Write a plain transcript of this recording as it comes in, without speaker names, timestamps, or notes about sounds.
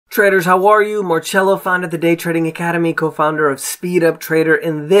Traders, how are you? Marcello, founder of the Day Trading Academy, co-founder of Speed Up Trader.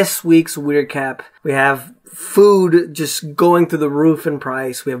 In this week's Weird Cap, we have food just going through the roof in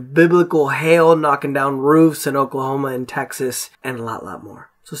price. We have biblical hail knocking down roofs in Oklahoma and Texas, and a lot more.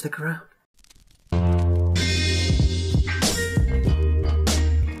 So stick around.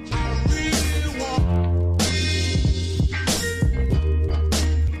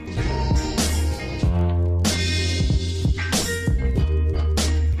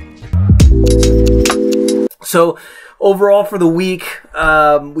 So overall for the week,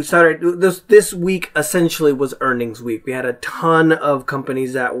 we started this week essentially was earnings week. We had a ton of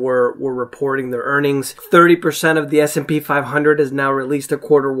companies that were reporting their earnings. 30% of the S&P 500 has now released their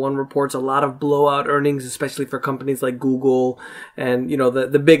quarter one reports. A lot of blowout earnings, especially for companies like Google and, you know,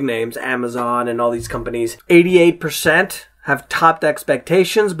 the big names, Amazon and all these companies. 88% have topped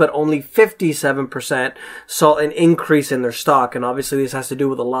expectations, but only 57% saw an increase in their stock. And obviously this has to do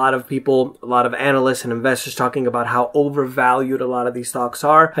with a lot of people, a lot of analysts and investors talking about how overvalued a lot of these stocks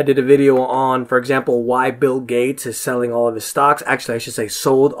are. I did a video on, for example, why Bill Gates is selling all of his stocks. Actually, I should say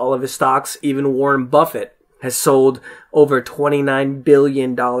sold all of his stocks. Even Warren Buffett has sold over $29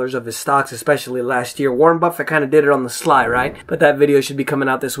 billion of his stocks, especially last year. Warren Buffett kind of did it on the sly, right? But that video should be coming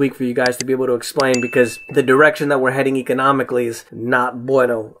out this week for you guys to be able to explain, because the direction that we're heading economically is not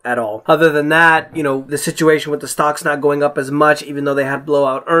bueno at all. Other than that, you know, the situation with the stocks not going up as much, even though they had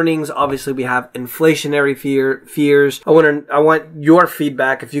blowout earnings. Obviously, we have inflationary fears. I want your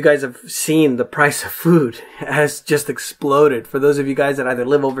feedback. If you guys have seen the price of food has just exploded. For those of you guys that either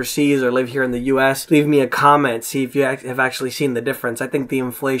live overseas or live here in the U.S., leave me a comment. See if you have actually seen the difference. I think the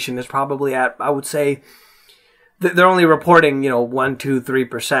inflation is probably at, I would say, they're only reporting, you know, 1%, 2%,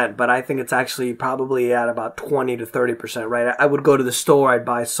 3%, but I think it's actually probably at about 20 to 30%, right? I would go to the store, I'd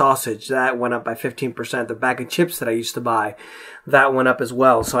buy sausage. That went up by 15%. The bag of chips that I used to buy, that went up as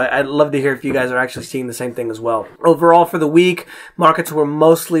well. So I'd love to hear if you guys are actually seeing the same thing as well. Overall for the week, markets were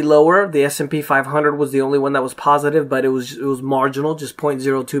mostly lower. The S&P 500 was the only one that was positive, but it was marginal, just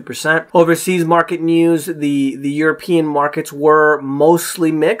 0.02%. Overseas market news, the European markets were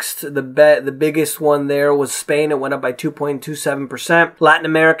mostly mixed. The biggest one there was Spain. It went up by 2.27%. Latin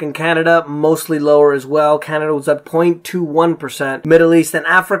America and Canada, mostly lower as well. Canada was up 0.21%. Middle East and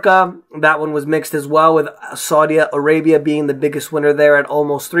Africa, that one was mixed as well, with Saudi Arabia being the biggest winner there at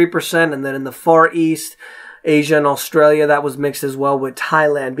almost 3%. And then in the Far East, Asia and Australia, that was mixed as well, with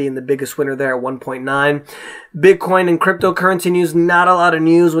Thailand being the biggest winner there at 1.9. Bitcoin and cryptocurrency news, not a lot of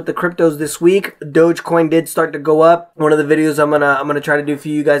news with the cryptos this week. Dogecoin did start to go up. One of the videos I'm gonna try to do for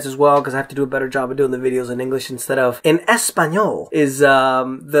you guys as well, because I have to do a better job of doing the videos in English instead of in Espanol, is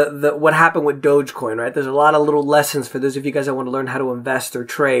what happened with Dogecoin, right? There's a lot of little lessons for those of you guys that want to learn how to invest or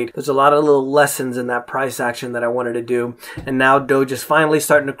trade. There's a lot of little lessons in that price action that I wanted to do. And now Doge is finally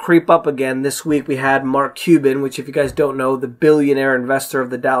starting to creep up again. This week we had Mark Cuban, which if you guys don't know, the billionaire investor of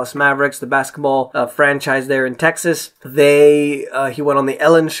the Dallas Mavericks, the basketball franchise there in Texas. He went on the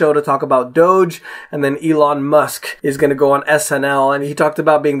Ellen show to talk about Doge, and then Elon Musk is going to go on SNL, and he talked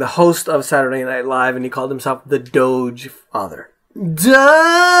about being the host of Saturday Night Live, and he called himself the Doge Father.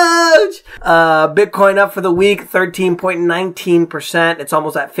 Doge! Bitcoin up for the week, 13.19%. It's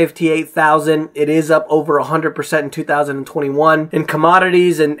almost at 58,000. It is up over 100% in 2021. In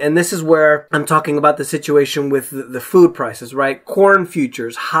commodities, and this is where I'm talking about the situation with the food prices, right? Corn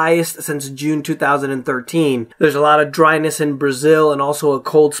futures, highest since June 2013. There's a lot of dryness in Brazil and also a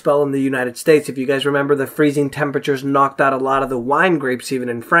cold spell in the United States. If you guys remember, the freezing temperatures knocked out a lot of the wine grapes even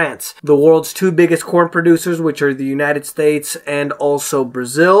in France. The world's two biggest corn producers, which are the United States and also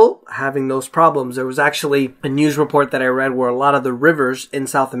Brazil, having those problems. There was actually a news report that I read where a lot of the rivers in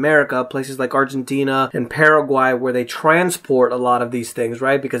South America, places like Argentina and Paraguay, where they transport a lot of these things,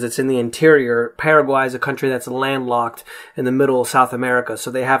 right? Because it's in the interior. Paraguay is a country that's landlocked in the middle of South America,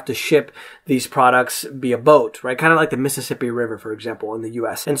 so they have to ship these products via boat, right? Kind of like the Mississippi River, for example, in the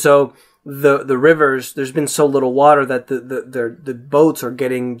U.S. And so the rivers, there's been so little water that the boats are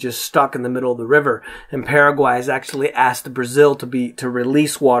getting just stuck in the middle of the river. And Paraguay has actually asked Brazil to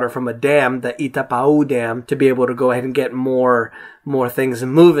release water from a dam, the Itapaú Dam, to be able to go ahead and get more things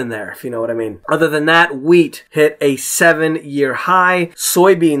moving there, if you know what I mean. Other than that, wheat hit a 7-year high.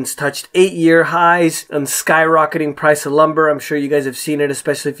 Soybeans touched 8-year highs, and skyrocketing price of lumber. I'm sure you guys have seen it,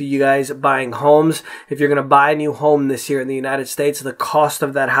 especially for you guys buying homes. If you're going to buy a new home this year in the United States, the cost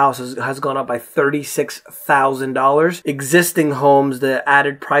of that house has gone up by $36,000. Existing homes, the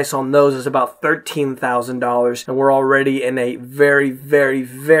added price on those is about $13,000, and we're already in a very, very,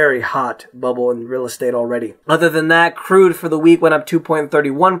 very hot bubble in real estate already. Other than that, crude for the week went went up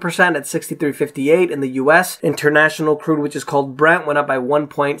 2.31% at 63.58 in the U.S. International crude, which is called Brent, went up by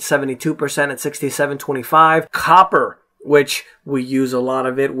 1.72% at 67.25. Copper, which we use a lot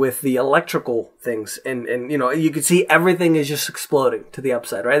of it with the electrical things. And you know, you can see everything is just exploding to the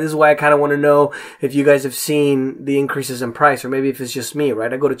upside, right? This is why I kind of want to know if you guys have seen the increases in price, or maybe if it's just me,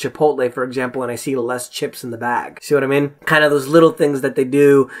 right? I go to Chipotle, for example, and I see less chips in the bag. See what I mean? Kind of those little things that they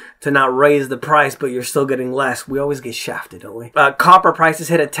do to not raise the price, but you're still getting less. We always get shafted, don't we? Copper prices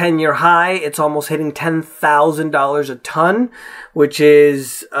hit a 10-year high. It's almost hitting $10,000 a ton, which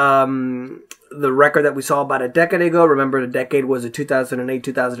is, the record that we saw about a decade ago. Remember, the decade was a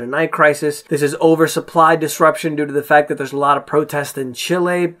 2008-2009 crisis. This is oversupply disruption due to the fact that there's a lot of protests in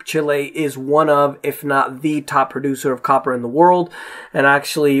Chile. Chile is one of, if not the top producer of copper in the world. And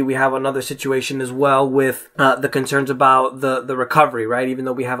actually, we have another situation as well with the concerns about the recovery, right? Even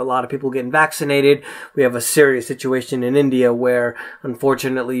though we have a lot of people getting vaccinated, we have a serious situation in India where,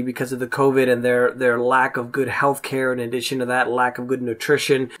 unfortunately, because of the COVID and their lack of good health care, in addition to that, lack of good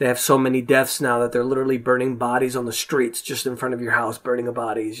nutrition, they have so many deaths now that they're literally burning bodies on the streets just in front of your house, burning a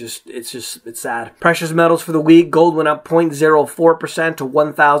body. It's sad. Precious metals for the week. Gold went up 0.04% to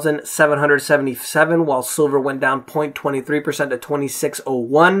 1,777, while silver went down 0.23% to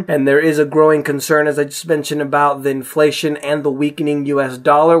 26.01. And there is a growing concern, as I just mentioned, about the inflation and the weakening U.S.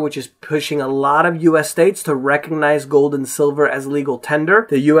 dollar, which is pushing a lot of U.S. states to recognize gold and silver as legal tender.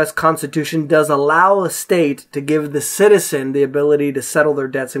 The U.S. Constitution does allow a state to give the citizen the ability to settle their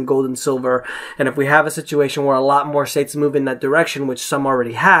debts in gold and silver. And if we have a situation where a lot more states move in that direction, which some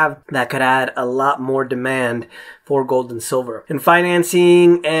already have, that could add a lot more demand for gold and silver. In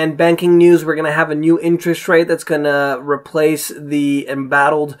financing and banking news, we're going to have a new interest rate that's going to replace the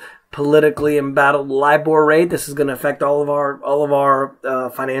politically embattled LIBOR rate. This is going to affect all of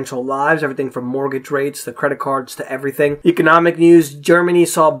our financial lives, everything from mortgage rates to credit cards to everything. Economic news, Germany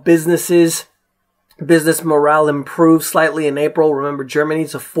saw business morale improved slightly in April. Remember, Germany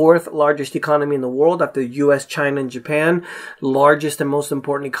is the fourth largest economy in the world after US, China, and Japan. Largest and most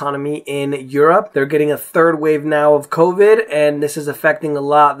important economy in Europe. They're getting a third wave now of COVID, and this is affecting a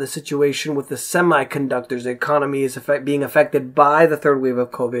lot the situation with the semiconductors. The economy is being affected by the third wave of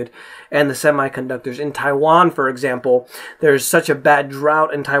COVID and the semiconductors. In Taiwan, for example, there's such a bad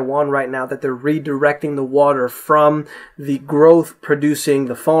drought in Taiwan right now that they're redirecting the water from the growth producing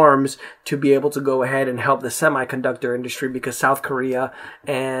the farms to be able to go ahead and help the semiconductor industry, because South Korea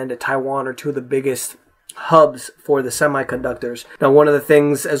and Taiwan are two of the biggest hubs for the semiconductors. Now, one of the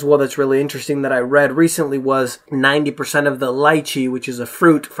things as well that's really interesting that I read recently was 90% of the lychee, which is a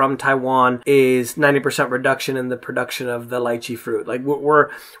fruit from Taiwan, is 90% reduction in the production of the lychee fruit. Like, we're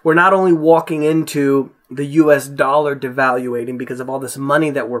not only walking into the US dollar devaluating because of all this money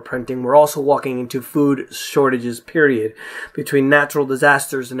that we're printing, we're also walking into food shortages, period, between natural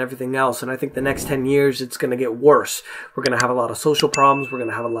disasters and everything else. And I think the next 10 years, it's going to get worse. We're going to have a lot of social problems. We're going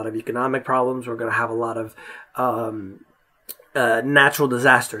to have a lot of economic problems. We're going to have a lot of natural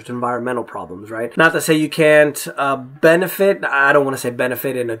disasters, environmental problems, right? Not to say you can't benefit. I don't want to say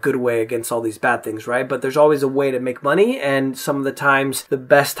benefit in a good way against all these bad things, right? But there's always a way to make money, and some of the times, the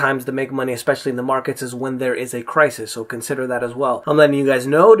best times to make money, especially in the markets, is when there is a crisis. So consider that as well. I'm letting you guys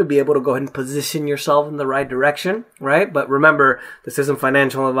know to be able to go ahead and position yourself in the right direction, right? But remember, this isn't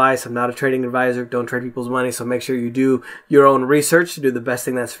financial advice. I'm not a trading advisor. Don't trade people's money. So make sure you do your own research to do the best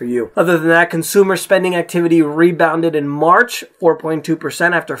thing that's for you. Other than that, consumer spending activity rebounded in March,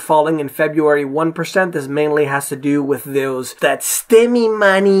 4.2% after falling in February 1%. This mainly has to do with that stimmy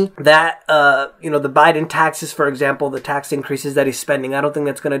money that, the Biden taxes, for example, the tax increases that he's spending. I don't think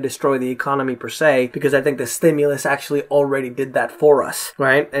that's going to destroy the economy per se, because I think the stimulus actually already did that for us,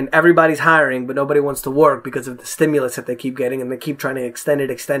 right? And everybody's hiring, but nobody wants to work because of the stimulus that they keep getting, and they keep trying to extend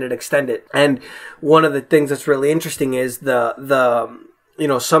it. And one of the things that's really interesting is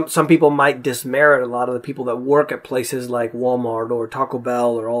some people might dismerit a lot of the people that work at places like Walmart or Taco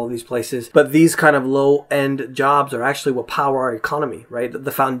Bell or all of these places. But these kind of low-end jobs are actually what power our economy, right?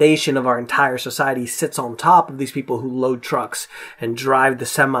 The foundation of our entire society sits on top of these people who load trucks and drive the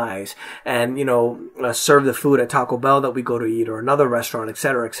semis and, serve the food at Taco Bell that we go to eat or another restaurant, et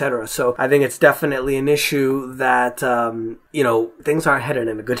cetera, et cetera. So I think it's definitely an issue that, things aren't headed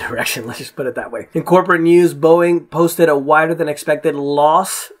in a good direction. Let's just put it that way. In corporate news, Boeing posted a wider than expected loss,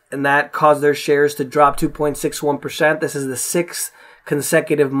 and that caused their shares to drop 2.61%. This is the sixth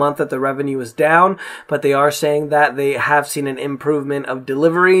consecutive month that the revenue is down, but they are saying that they have seen an improvement of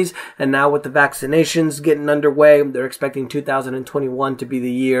deliveries, and now with the vaccinations getting underway, they're expecting 2021 to be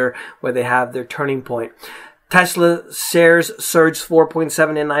the year where they have their turning point. Tesla shares surged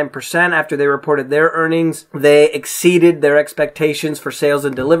 4.79% after they reported their earnings. They exceeded their expectations for sales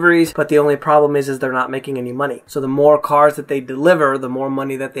and deliveries, but the only problem is they're not making any money. So the more cars that they deliver, the more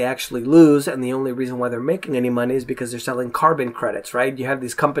money that they actually lose, and the only reason why they're making any money is because they're selling carbon credits, right? You have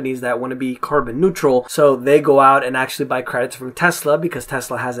these companies that want to be carbon neutral, so they go out and actually buy credits from Tesla because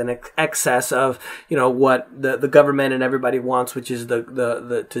Tesla has an excess of, you know, what the government and everybody wants, which is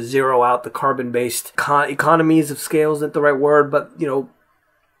the to zero out the carbon-based economies of scale. Isn't the right word, but you know,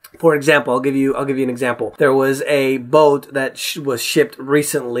 for example, I'll give you an example. There was a boat that was shipped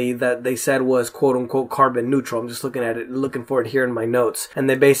recently that they said was quote unquote carbon neutral. I'm just looking for it here in my notes. And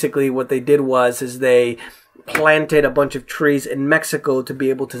they basically, what they did was they planted a bunch of trees in Mexico to be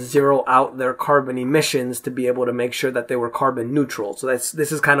able to zero out their carbon emissions, to be able to make sure that they were carbon neutral. So this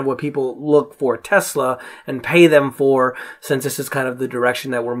is kind of what people look for Tesla and pay them for, since this is kind of the direction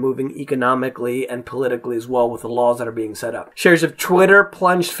that we're moving economically and politically as well with the laws that are being set up. Shares of Twitter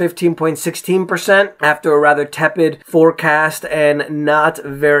plunged 15.16% after a rather tepid forecast and not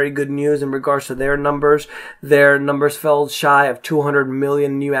very good news in regards to their numbers. Their numbers fell shy of 200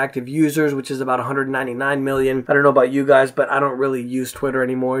 million new active users, which is about 199 million. I don't know about you guys, but I don't really use Twitter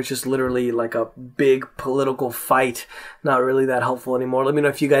anymore. It's just literally like a big political fight. Not really that helpful anymore. Let me know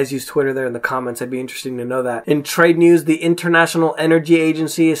if you guys use Twitter there in the comments. It'd be interesting to know that. In trade news, the International Energy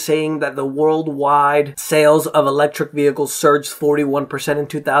Agency is saying that the worldwide sales of electric vehicles surged 41% in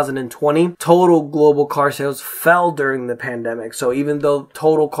 2020. Total global car sales fell during the pandemic. So even though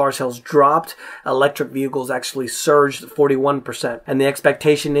total car sales dropped, electric vehicles actually surged 41%. And the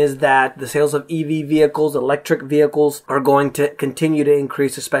expectation is that the sales of EV vehicles, electric vehicles, are going to continue to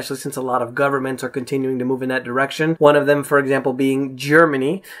increase, especially since a lot of governments are continuing to move in that direction. One of them, for example, being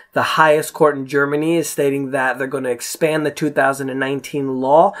Germany. The highest court in Germany is stating that they're going to expand the 2019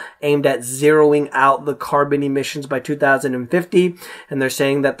 law aimed at zeroing out the carbon emissions by 2050. And they're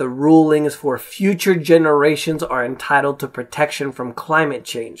saying that the rulings for future generations are entitled to protection from climate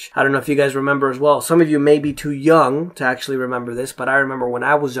change. I don't know if you guys remember as well. Some of you may be too young to actually remember this, but I remember when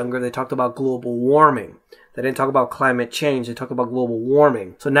I was younger, they talked about global warming. They didn't talk about climate change. They talk about global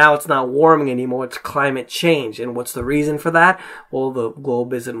warming. So now it's not warming anymore. It's climate change. And what's the reason for that? Well, the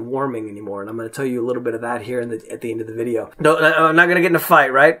globe isn't warming anymore. And I'm going to tell you a little bit of that here at the end of the video. No, I'm not going to get in a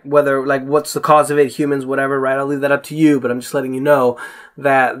fight, right? Whether, like, what's the cause of it, humans, whatever, right? I'll leave that up to you. But I'm just letting you know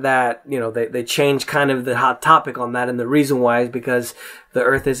that you know, they changed kind of the hot topic on that. And the reason why is because the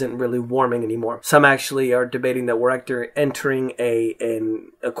earth isn't really warming anymore. Some actually are debating that we're entering a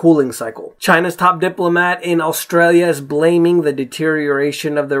cooling cycle. China's top diplomat in Australia is blaming the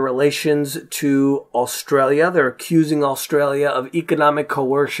deterioration of their relations to Australia. They're accusing Australia of economic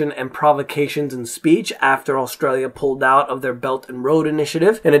coercion and provocations in speech after Australia pulled out of their Belt and Road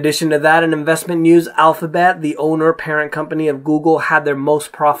Initiative. In addition to that, in investment news, Alphabet, the parent company of Google, had their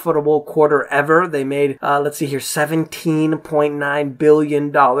most profitable quarter ever. They made, let's see here, $17.9 billion.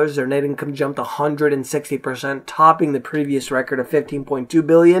 Their net income jumped 160%, topping the previous record of $15.2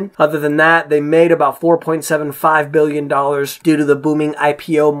 billion. Other than that, they made about $4.75 billion due to the booming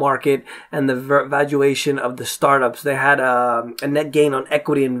IPO market and the valuation of the startups. They had a net gain on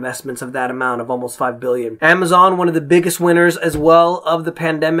equity investments of that amount of almost $5 billion. Amazon, one of the biggest winners as well of the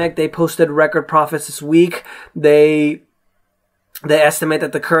pandemic, they posted record profits this week. They estimate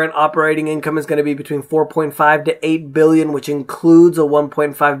that the current operating income is going to be between 4.5 to 8 billion, which includes a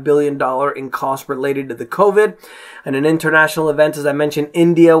 $1.5 billion in costs related to the COVID. And in international events, as I mentioned,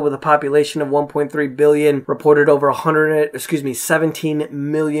 India, with a population of 1.3 billion, reported over 17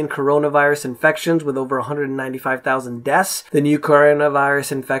 million coronavirus infections with over 195,000 deaths. The new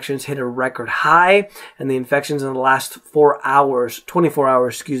coronavirus infections hit a record high, and the infections in the last 24 hours,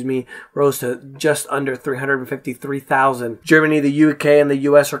 rose to just under 353,000. Germany, the UK, and the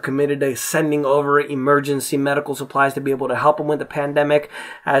US are committed to sending over emergency medical supplies to be able to help them with the pandemic,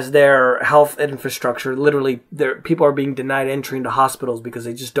 as their health infrastructure, literally, people are being denied entry into hospitals because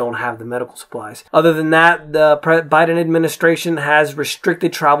they just don't have the medical supplies. Other than that, the Biden administration has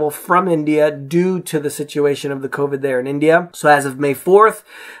restricted travel from India due to the situation of the COVID there in India. So as of May 4th,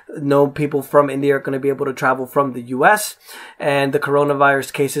 no people from India are going to be able to travel from the US, and the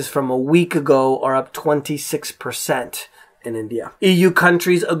coronavirus cases from a week ago are up 26%. in India. EU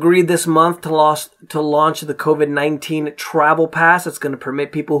countries agreed this month to launch the COVID-19 travel pass. It's going to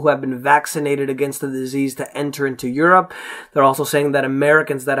permit people who have been vaccinated against the disease to enter into Europe. They're also saying that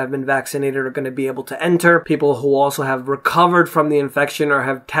Americans that have been vaccinated are going to be able to enter. People who also have recovered from the infection or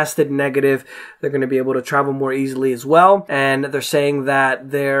have tested negative, they're going to be able to travel more easily as well. And they're saying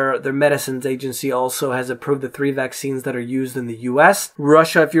that their medicines agency also has approved the 3 vaccines that are used in the US.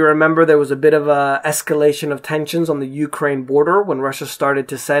 Russia, if you remember, there was a bit of a escalation of tensions on the Ukraine border when Russia started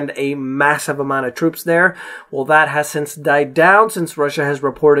to send a massive amount of troops there. Well, that has since died down since Russia has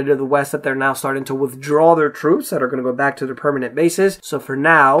reported to the West that they're now starting to withdraw their troops that are going to go back to their permanent bases. So for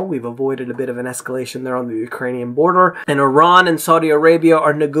now, we've avoided a bit of an escalation there on the Ukrainian border. And Iran and Saudi Arabia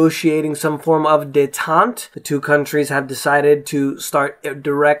are negotiating some form of détente. The 2 countries have decided to start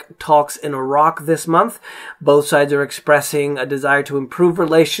direct talks in Iraq this month. Both sides are expressing a desire to improve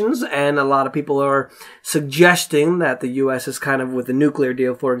relations, and a lot of people are suggesting that the U.S. is kind of, with the nuclear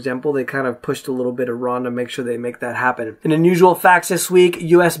deal, for example, they kind of pushed a little bit Iran to make sure they make that happen. In unusual facts this week,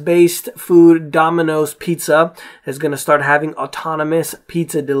 U.S.-based food Domino's Pizza is going to start having autonomous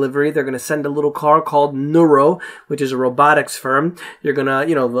pizza delivery. They're going to send a little car called Neuro, which is a robotics firm. You're going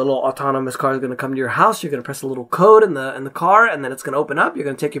to, the little autonomous car is going to come to your house. You're going to press a little code in the car, and then it's going to open up. You're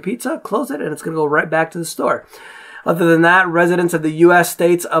going to take your pizza, close it, and it's going to go right back to the store. Other than that, residents of the U.S.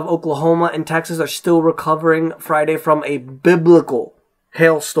 states of Oklahoma and Texas are still recovering Friday from a biblical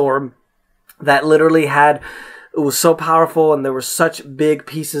hailstorm that literally it was so powerful, and there were such big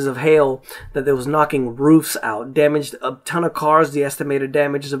pieces of hail that it was knocking roofs out. Damaged a ton of cars. The estimated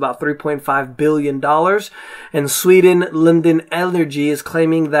damage is about $3.5 billion. And Sweden Linden Energy is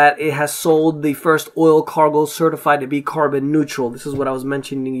claiming that it has sold the first oil cargo certified to be carbon neutral. This is what I was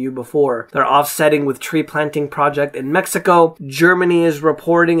mentioning to you before. They're offsetting with tree planting project in Mexico. Germany is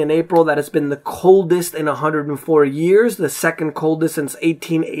reporting in April that it's been the coldest in 104 years, the second coldest since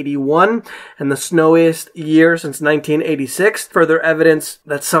 1881, and the snowiest year since 1986. Further evidence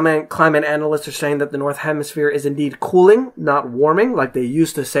that some climate analysts are saying that the North Hemisphere is indeed cooling, not warming, like they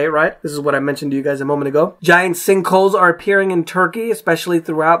used to say, right? This is what I mentioned to you guys a moment ago. Giant sinkholes are appearing in Turkey, especially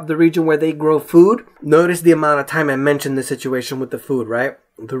throughout the region where they grow food. Notice the amount of time I mentioned the situation with the food, right?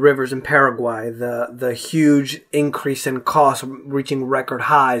 The rivers in Paraguay, the huge increase in costs reaching record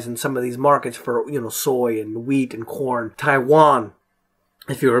highs in some of these markets for, soy and wheat and corn. Taiwan,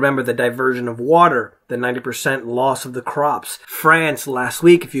 if you remember the diversion of water, the 90% loss of the crops. France last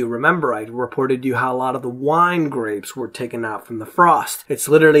week, if you remember, I reported to you how a lot of the wine grapes were taken out from the frost. It's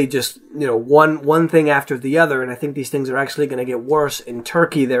literally just, one thing after the other, and I think these things are actually going to get worse. In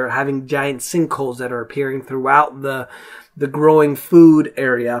Turkey, they're having giant sinkholes that are appearing throughout the growing food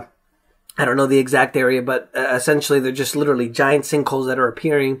area. I don't know the exact area, but essentially they're just literally giant sinkholes that are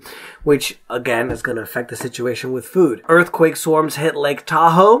appearing, which again is going to affect the situation with food. Earthquake swarms hit Lake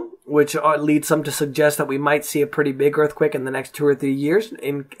Tahoe, which leads some to suggest that we might see a pretty big earthquake in the next 2 or 3 years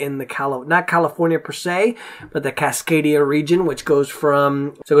in the not California per se, but the Cascadia region, which goes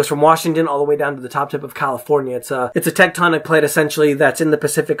from Washington all the way down to the top tip of California. It's a tectonic plate essentially that's in the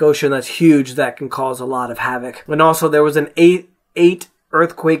Pacific Ocean that's huge, that can cause a lot of havoc. And also there was an eight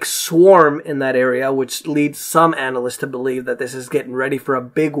earthquake swarm in that area, which leads some analysts to believe that this is getting ready for a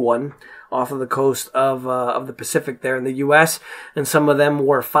big one off of the coast of the Pacific there in the U.S. And some of them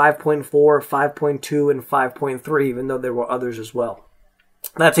were 5.4, 5.2, and 5.3, even though there were others as well.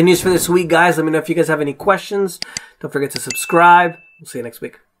 That's the news for this week, guys. Let me know if you guys have any questions. Don't forget to subscribe. We'll see you next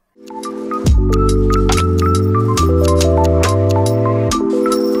week.